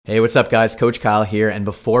Hey, what's up guys? Coach Kyle here. And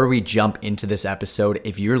before we jump into this episode,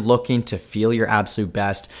 if you're looking to feel your absolute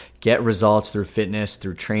best, get results through fitness,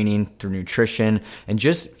 through training, through nutrition, and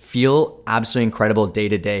just feel absolutely incredible day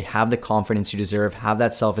to day, have the confidence you deserve, have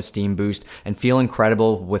that self-esteem boost, and feel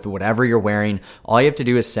incredible with whatever you're wearing, all you have to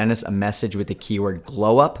do is send us a message with the keyword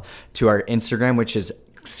glow up to our Instagram, which is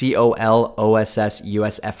COLOSSUSFIT,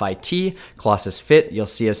 Colossus Fit. You'll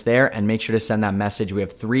see us there, and make sure to send that message. We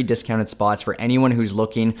have 3 discounted spots for anyone who's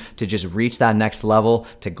looking to just reach that next level,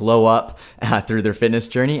 to glow up through their fitness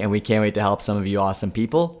journey, and we can't wait to help some of you awesome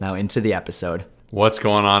people. Now into the episode. What's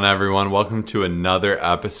going on, everyone? Welcome to another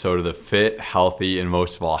episode of the Fit, Healthy, and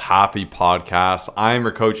most of all, Happy podcast. I'm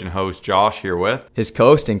your coach and host, Josh, here with his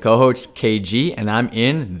co-host and co-host, KG, and I'm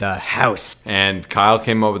in the house. And Kyle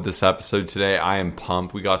came up with this episode today. I am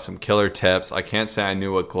pumped. We got some killer tips. I can't say I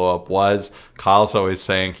knew what glow up was. Kyle's always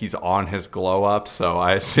saying he's on his glow up, so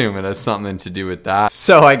I assume it has something to do with that.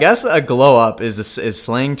 So I guess a glow up is a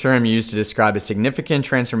slang term used to describe a significant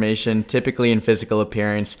transformation, typically in physical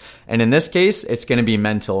appearance. And in this case, it's going to be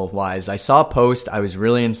mental wise. I saw a post, I was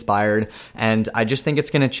really inspired, and I just think it's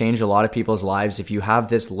going to change a lot of people's lives. If you have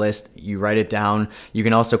this list, you write it down. You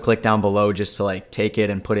can also click down below just to take it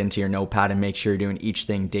and put it into your notepad and make sure you're doing each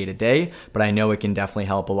thing day to day. But I know it can definitely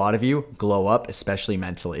help a lot of you glow up, especially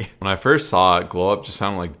mentally. When I first saw it, glow up just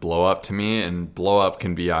sounded like blow up to me, and blow up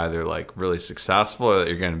can be either really successful or that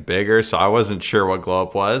you're getting bigger. So I wasn't sure what glow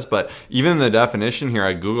up was, but even the definition here,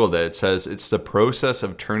 I Googled it. It says it's the process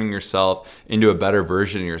of turning yourself into a better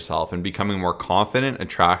version of yourself and becoming more confident,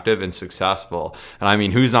 attractive, and successful. And I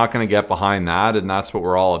mean, who's not going to get behind that? And that's what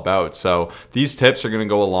we're all about. So these tips are going to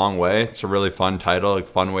go a long way. It's a really fun title, a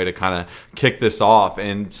fun way to kind of kick this off.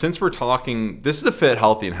 And since we're talking, this is the Fit,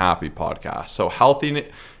 Healthy, and Happy podcast. So health,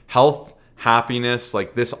 happiness,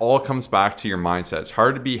 this all comes back to your mindset. It's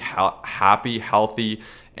hard to be happy, healthy,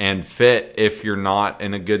 and fit if you're not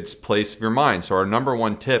in a good place of your mind. So our number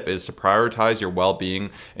one tip is to prioritize your well-being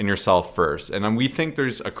and yourself first. And we think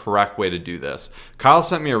there's a correct way to do this. Kyle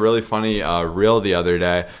sent me a really funny reel the other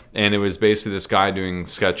day, and it was basically this guy doing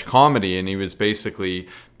sketch comedy, and he was basically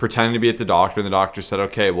pretending to be at the doctor, and the doctor said,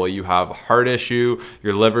 okay, well, you have a heart issue,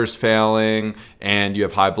 your liver's failing, and you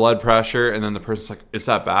have high blood pressure. And then the person's like, is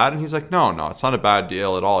that bad? And he's like, no, it's not a bad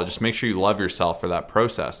deal at all. Just make sure you love yourself for that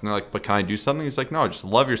process. And they're like, but can I do something? He's like, no, just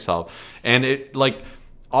love yourself. And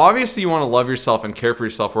obviously you want to love yourself and care for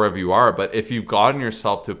yourself wherever you are, but if you've gotten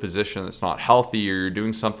yourself to a position that's not healthy, or you're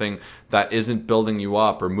doing something that isn't building you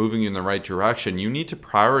up or moving you in the right direction, you need to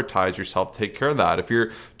prioritize yourself to take care of that. If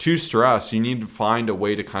you're too stressed, you need to find a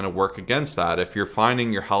way to kind of work against that. If you're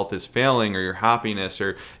finding your health is failing, or your happiness,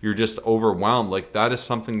 or you're just overwhelmed, that is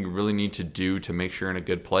something you really need to do to make sure you're in a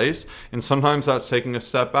good place. And sometimes that's taking a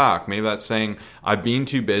step back. Maybe that's saying, I've been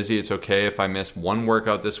too busy. It's okay if I miss one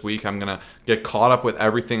workout this week. I'm going to get caught up with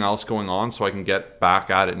everything else going on so I can get back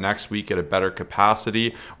at it next week at a better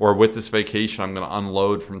capacity. Or with this vacation, I'm going to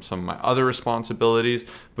unload from some of my other responsibilities.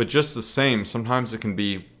 But just the same, sometimes it can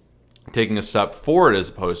be taking a step forward as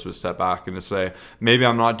opposed to a step back, and to say, maybe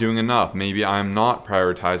I'm not doing enough. Maybe I'm not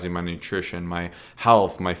prioritizing my nutrition, my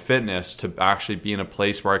health, my fitness to actually be in a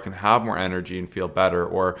place where I can have more energy and feel better,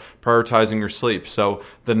 or prioritizing your sleep. So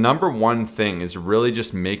the number one thing is really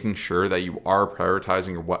just making sure that you are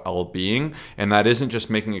prioritizing your well-being, and that isn't just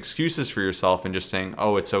making excuses for yourself and just saying,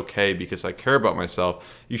 oh, it's okay because I care about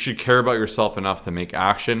myself. You should care about yourself enough to make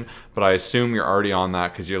action, but I assume you're already on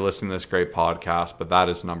that because you're listening to this great podcast, but that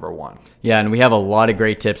is number one. Yeah, and we have a lot of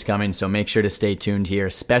great tips coming, so make sure to stay tuned here,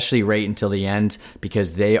 especially right until the end,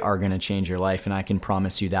 because they are going to change your life, and I can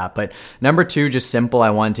promise you that. But number 2, just simple,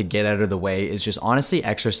 I wanted to get out of the way, is just honestly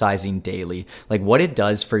exercising daily. What it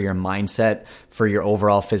does for your mindset, for your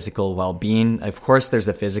overall physical well-being. Of course, there's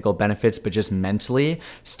the physical benefits, but just mentally,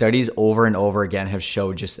 studies over and over again have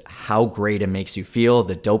showed just how great it makes you feel,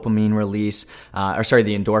 the dopamine release, the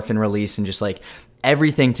endorphin release, and just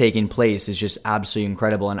everything taking place is just absolutely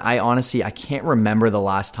incredible. And I can't remember the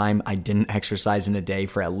last time I didn't exercise in a day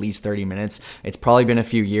for at least 30 minutes. It's probably been a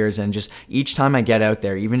few years, and just each time I get out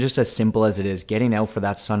there, even just as simple as it is, getting out for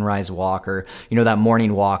that sunrise walk, or that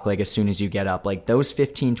morning walk, as soon as you get up, those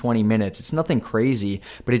 15-20 minutes, it's nothing crazy,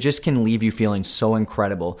 but it just can leave you feeling so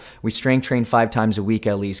incredible. We strength train 5 times a week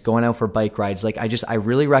at least, going out for bike rides. I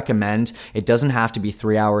really recommend, it doesn't have to be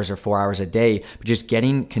 3 hours or 4 hours a day, but just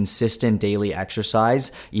getting consistent daily exercise,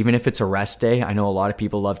 even if it's a rest day. I know a lot of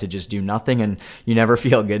people love to just do nothing, and you never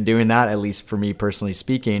feel good doing that, at least for me personally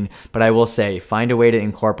speaking. But I will say, find a way to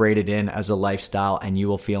incorporate it in as a lifestyle, and you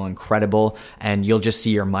will feel incredible, and you'll just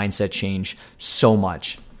see your mindset change so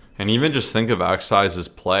much. And even just think of exercise as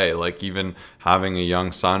play, like even having a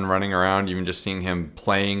young son running around, even just seeing him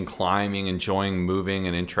playing, climbing, enjoying moving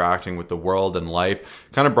and interacting with the world and life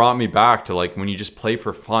kind of brought me back to like when you just play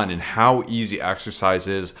for fun and how easy exercise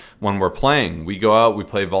is when we're playing. We go out, we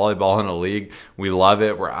play volleyball in a league, we love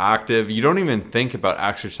it, we're active. You don't even think about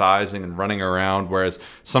exercising and running around, whereas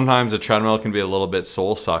sometimes a treadmill can be a little bit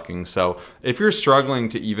soul sucking. So if you're struggling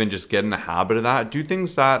to even just get in the habit of that, do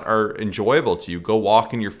things that are enjoyable to you. Go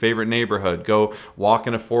walk in your favorite neighborhood, go walk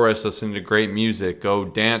in a forest listening to great music, go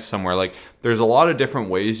dance somewhere. Like there's a lot of different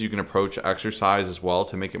ways you can approach exercise as well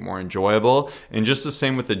to make it more enjoyable. And just the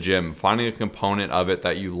same with the gym, finding a component of it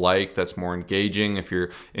that you like that's more engaging. If you're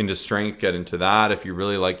into strength, get into that. If you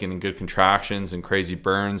really like getting good contractions and crazy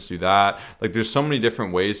burns, do that. Like there's so many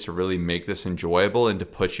different ways to really make this enjoyable and to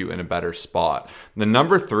put you in a better spot. The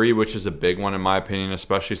number 3, which is a big one in my opinion,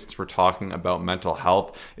 especially since we're talking about mental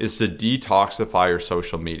health, is to detoxify your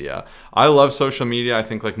social media. I love social media. I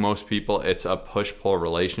think like most people, it's a push-pull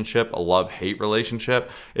relationship, a love-hate relationship.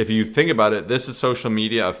 If you think about it, this is social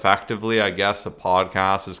media effectively. I guess a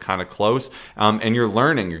podcast is kind of close. And you're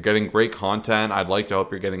learning, you're getting great content. I'd like to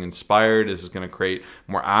hope you're getting inspired. This is going to create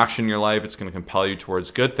more action in your life. It's going to compel you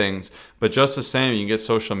towards good things. But just the same, you get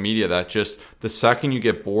social media that just the second you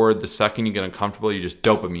get bored, the second you get uncomfortable, you just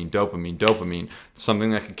dopamine.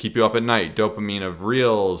 Something that could keep you up at night. Dopamine of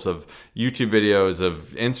reels, of YouTube videos, of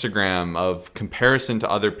Instagram, of comparison to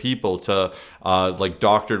other people, to like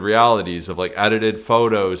doctored realities, of like edited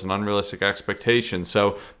photos and unrealistic expectations.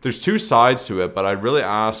 So there's two sides to it, but I'd really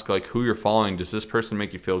ask like who you're following. Does this person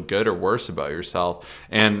make you feel good or worse about yourself?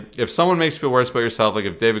 And if someone makes you feel worse about yourself, like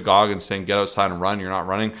if David Goggins saying get outside and run, you're not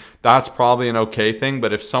running, that's probably an okay thing.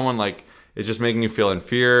 But if someone like it's just making you feel in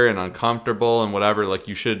fear and uncomfortable and whatever, like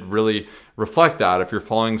you should really reflect that. If you're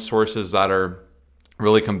following sources that are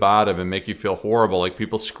really combative and make you feel horrible, like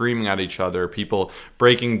people screaming at each other, people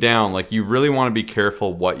breaking down, like you really want to be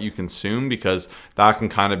careful what you consume, because that can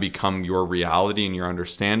kind of become your reality and your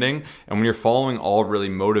understanding. And when you're following all really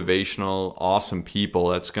motivational, awesome people,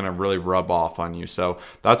 that's going to really rub off on you. So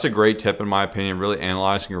that's a great tip in my opinion, really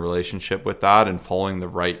analyzing your relationship with that and following the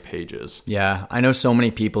right pages. Yeah, I know so many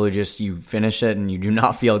people who just, you finish it and you do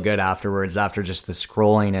not feel good afterwards after just the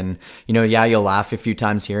scrolling. And, you know, yeah, you'll laugh a few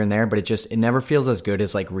times here and there, but it never feels as good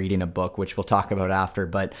as like reading a book, which we'll talk about after.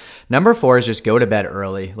 But number 4 is just go to bed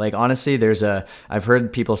early. Like honestly, I've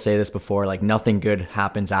heard people say this before, like nothing good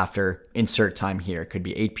happens after insert time here. It could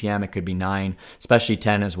be 8 p.m. It could be 9, especially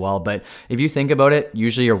 10 as well. But if you think about it,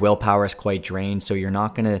 usually your willpower is quite drained. So you're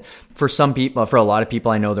not going to, for a lot of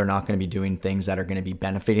people, I know they're not going to be doing things that are going to be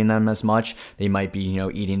benefiting them as much. They might be,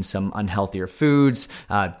 eating some unhealthier foods,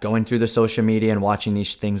 going through the social media and watching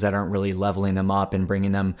these things that aren't really leveling them up and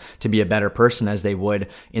bringing them to be a better person as they would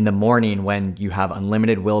in the morning when you have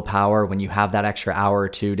unlimited willpower, when you have that extra hour or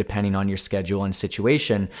two, depending on your schedule and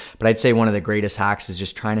situation. But I'd say one of the greatest hacks is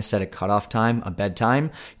just trying to set a cutoff time, a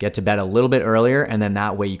bedtime, get to bed a little bit earlier. And then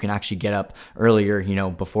that way you can actually get up earlier,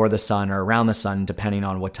 before the sun or around the sun, depending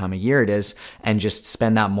on what time of year it is, and just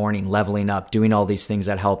spend that morning leveling up, doing all these things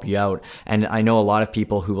that help you out. And I know a lot of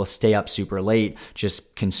people who will stay up super late,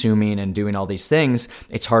 just consuming and doing all these things.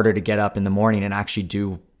 It's harder to get up in the morning and actually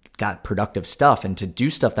do that productive stuff and to do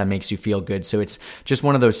stuff that makes you feel good. So it's just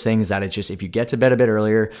one of those things that it's just, if you get to bed a bit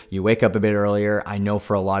earlier, you wake up a bit earlier, I know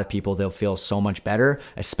for a lot of people, they'll feel so much better,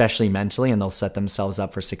 especially mentally, and they'll set themselves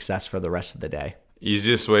up for success for the rest of the day.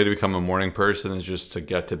 Easiest way to become a morning person is just to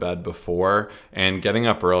get to bed before, and getting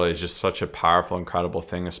up early is just such a powerful, incredible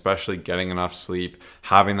thing, especially getting enough sleep,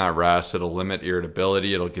 having that rest. It'll limit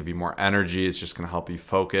irritability. It'll give you more energy. It's just going to help you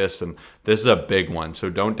focus. And this is a big one.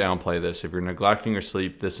 So don't downplay this. If you're neglecting your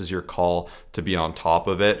sleep, this is your call to be on top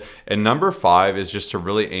of it. And number 5 is just to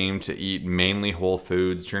really aim to eat mainly whole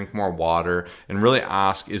foods, drink more water, and really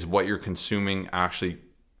ask, is what you're consuming actually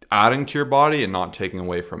adding to your body and not taking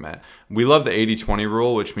away from it? We love the 80-20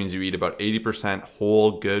 rule, which means you eat about 80%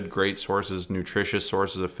 whole, good, great sources, nutritious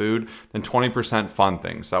sources of food, then 20% fun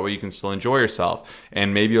things. That way you can still enjoy yourself.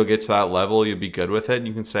 And maybe you'll get to that level, you'll be good with it, and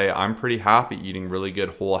you can say, I'm pretty happy eating really good,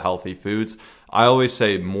 whole, healthy foods. I always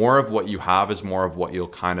say more of what you have is more of what you'll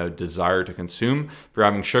kind of desire to consume. If you're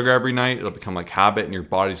having sugar every night, it'll become like habit and your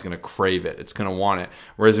body's going to crave it. It's going to want it.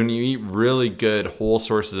 Whereas when you eat really good whole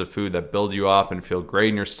sources of food that build you up and feel great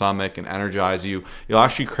in your stomach and energize you, you'll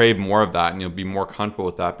actually crave more of that and you'll be more comfortable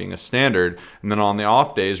with that being a standard. And then on the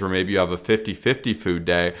off days where maybe you have a 50-50 food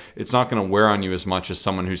day, it's not going to wear on you as much as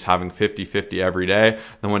someone who's having 50-50 every day.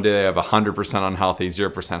 Then one day they have 100% unhealthy,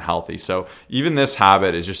 0% healthy. So even this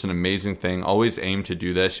habit is just an amazing thing. Always aim to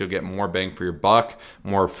do this. You'll get more bang for your buck,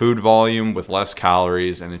 more food volume with less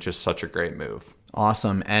calories, and it's just such a great move.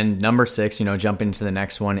 Awesome. And number 6, jump into the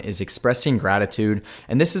next one, is expressing gratitude.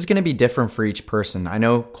 And this is going to be different for each person. I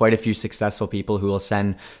know quite a few successful people who will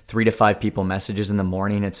send 3 to 5 people messages in the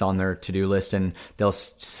morning. It's on their to-do list and they'll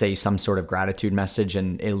say some sort of gratitude message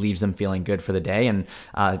and it leaves them feeling good for the day. And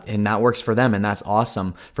that works for them. And that's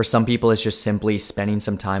awesome. For some people, it's just simply spending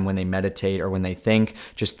some time when they meditate or when they think,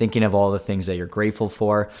 just thinking of all the things that you're grateful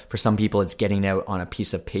for. For some people, it's getting out on a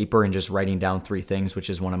piece of paper and just writing down 3 things, which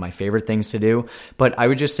is one of my favorite things to do. But I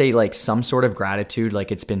would just say like some sort of gratitude,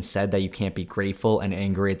 like it's been said that you can't be grateful and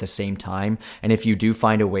angry at the same time. And if you do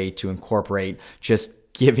find a way to incorporate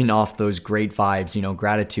just giving off those great vibes,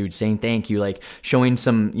 gratitude, saying thank you, like showing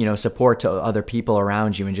some, support to other people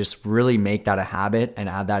around you and just really make that a habit and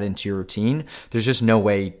add that into your routine. There's just no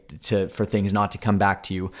way for things not to come back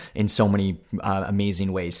to you in so many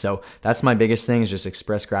amazing ways. So that's my biggest thing, is just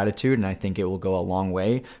express gratitude. And I think it will go a long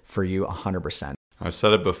way for you 100%. I've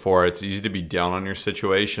said it before, it's easy to be down on your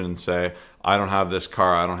situation and say, I don't have this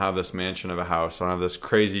car, I don't have this mansion of a house, I don't have this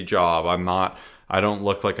crazy job, I don't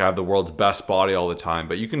look like I have the world's best body all the time.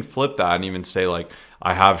 But you can flip that and even say like,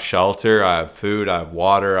 I have shelter, I have food, I have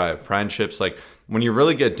water, I have friendships. Like when you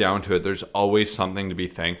really get down to it, there's always something to be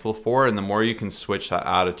thankful for. And the more you can switch that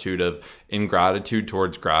attitude of ingratitude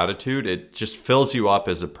towards gratitude, it just fills you up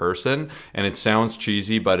as a person. And it sounds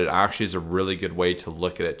cheesy, but it actually is a really good way to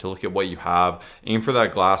look at it, to look at what you have. Aim for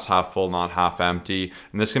that glass half full, not half empty.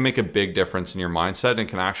 And this can make a big difference in your mindset and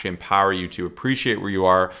can actually empower you to appreciate where you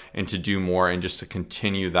are and to do more and just to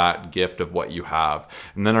continue that gift of what you have.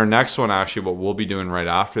 And then our next one, actually, what we'll be doing right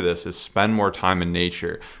after this is spend more time in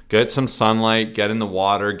nature. Get some sunlight, get in the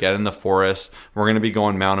water, get in the forest. We're going to be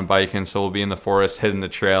going mountain biking, so we'll be in the forest, hitting the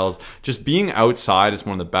trails. Just being outside is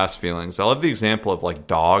one of the best feelings. I love the example of like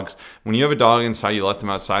dogs. When you have a dog inside, you let them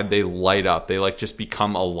outside, they light up. They like just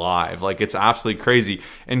become alive. Like it's absolutely crazy.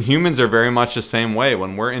 And humans are very much the same way.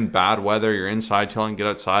 When we're in bad weather, you're inside chilling, get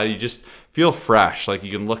outside, you just feel fresh. Like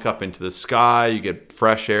you can look up into the sky, you get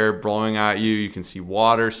fresh air blowing at you, you can see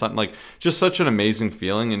water, something like just such an amazing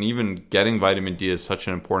feeling. And even getting vitamin D is such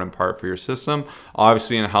an important part for your system,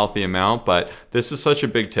 obviously in a healthy amount, but this is such a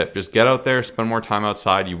big tip. Just get out there, spend more time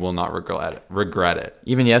outside. You will not regret it.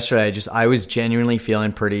 Even yesterday, I was genuinely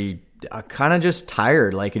feeling pretty kind of just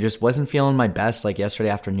tired. Like it just wasn't feeling my best. Like yesterday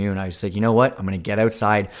afternoon, I was like, you know what? I'm going to get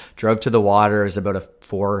outside. Drove to the water. It was about a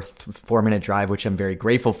 4-minute drive, which I'm very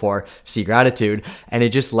grateful for. See gratitude. And it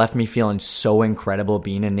just left me feeling so incredible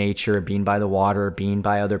being in nature, being by the water, being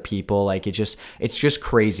by other people. Like it's just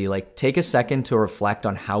crazy. Like take a second to reflect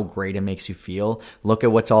on how great it makes you feel. Look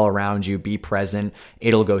at what's all around you. Be present.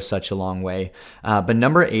 It'll go such a long way. But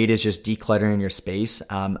number 8 is just decluttering your space.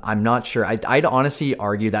 I'm not sure. I'd honestly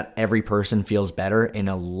argue that every person feels better in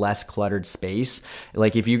a less cluttered space.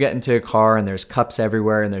 Like if you get into a car and there's cups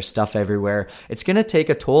everywhere and there's stuff everywhere, it's going to take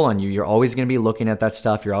a toll on you. You're always going to be looking at that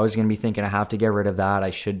stuff. You're always going to be thinking, I have to get rid of that. I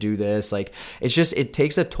should do this. Like it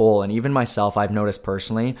takes a toll. And even myself, I've noticed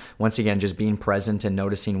personally, once again, just being present and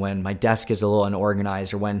noticing when my desk is a little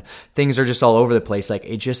unorganized or when things are just all over the place. Like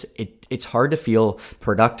it's hard to feel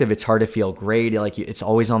productive. It's hard to feel great. Like it's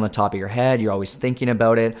always on the top of your head. You're always thinking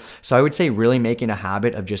about it. So I would say really making a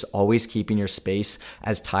habit of just always keeping your space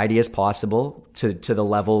as tidy as possible to the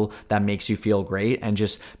level that makes you feel great and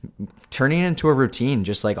just turning it into a routine,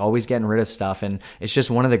 just like always getting rid of stuff. And it's just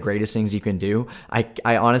one of the greatest things you can do.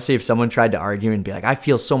 I honestly, if someone tried to argue and be like, I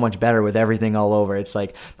feel so much better with everything all over, it's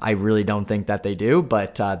like, I really don't think that they do,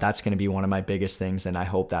 but that's going to be one of my biggest things. And I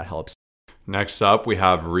hope that helps. Next up, we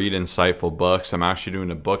have read insightful books. I'm actually doing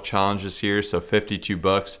a book challenge this year, so 52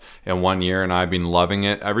 books in 1 year, and I've been loving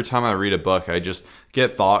it. Every time I read a book, I just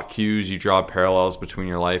get thought cues. You draw parallels between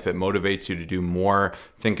your life. It motivates you to do more,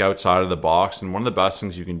 think outside of the box. And one of the best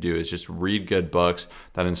things you can do is just read good books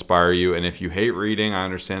that inspire you. And if you hate reading, I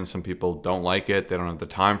understand some people don't like it. They don't have the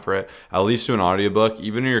time for it. At least do an audiobook.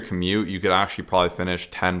 Even in your commute, you could actually probably finish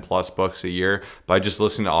 10 plus books a year by just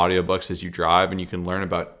listening to audiobooks as you drive, and you can learn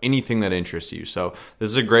about anything that interests you. So this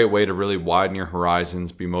is a great way to really widen your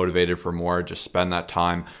horizons, be motivated for more, just spend that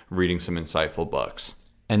time reading some insightful books.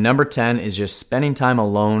 And number 10 is just spending time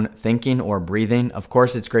alone, thinking or breathing. Of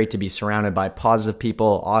course, it's great to be surrounded by positive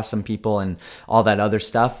people, awesome people, and all that other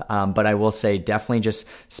stuff. But I will say definitely just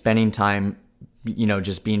spending time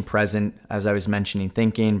just being present, as I was mentioning,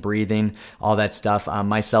 thinking, breathing, all that stuff.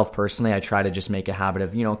 Myself personally, I try to just make a habit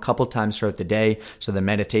of, a couple times throughout the day. So the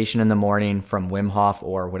meditation in the morning from Wim Hof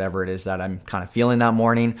or whatever it is that I'm kind of feeling that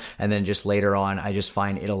morning. And then just later on, I just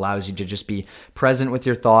find it allows you to just be present with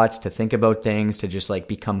your thoughts, to think about things, to just like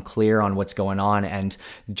become clear on what's going on. And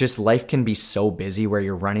just life can be so busy where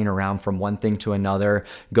you're running around from one thing to another,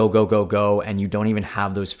 go, go, go, go, and you don't even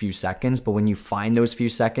have those few seconds. But when you find those few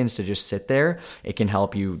seconds to just sit there, it can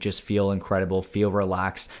help you just feel incredible, feel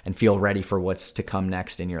relaxed, and feel ready for what's to come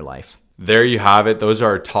next in your life. There you have it. Those are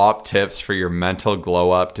our top tips for your mental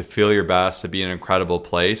glow up, to feel your best, to be in an incredible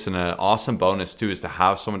place. And an awesome bonus too is to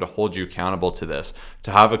have someone to hold you accountable to this,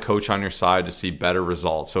 to have a coach on your side to see better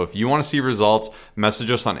results. So if you want to see results,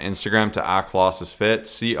 message us on Instagram to @ColossusFit,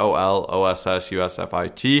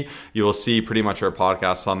 COLOSSUSFIT. You will see pretty much our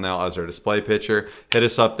podcast thumbnail as our display picture. Hit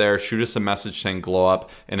us up there, shoot us a message saying glow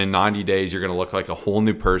up. And in 90 days, you're going to look like a whole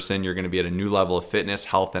new person. You're going to be at a new level of fitness,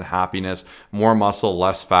 health, and happiness, more muscle,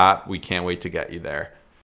 less fat. We can't wait to get you there.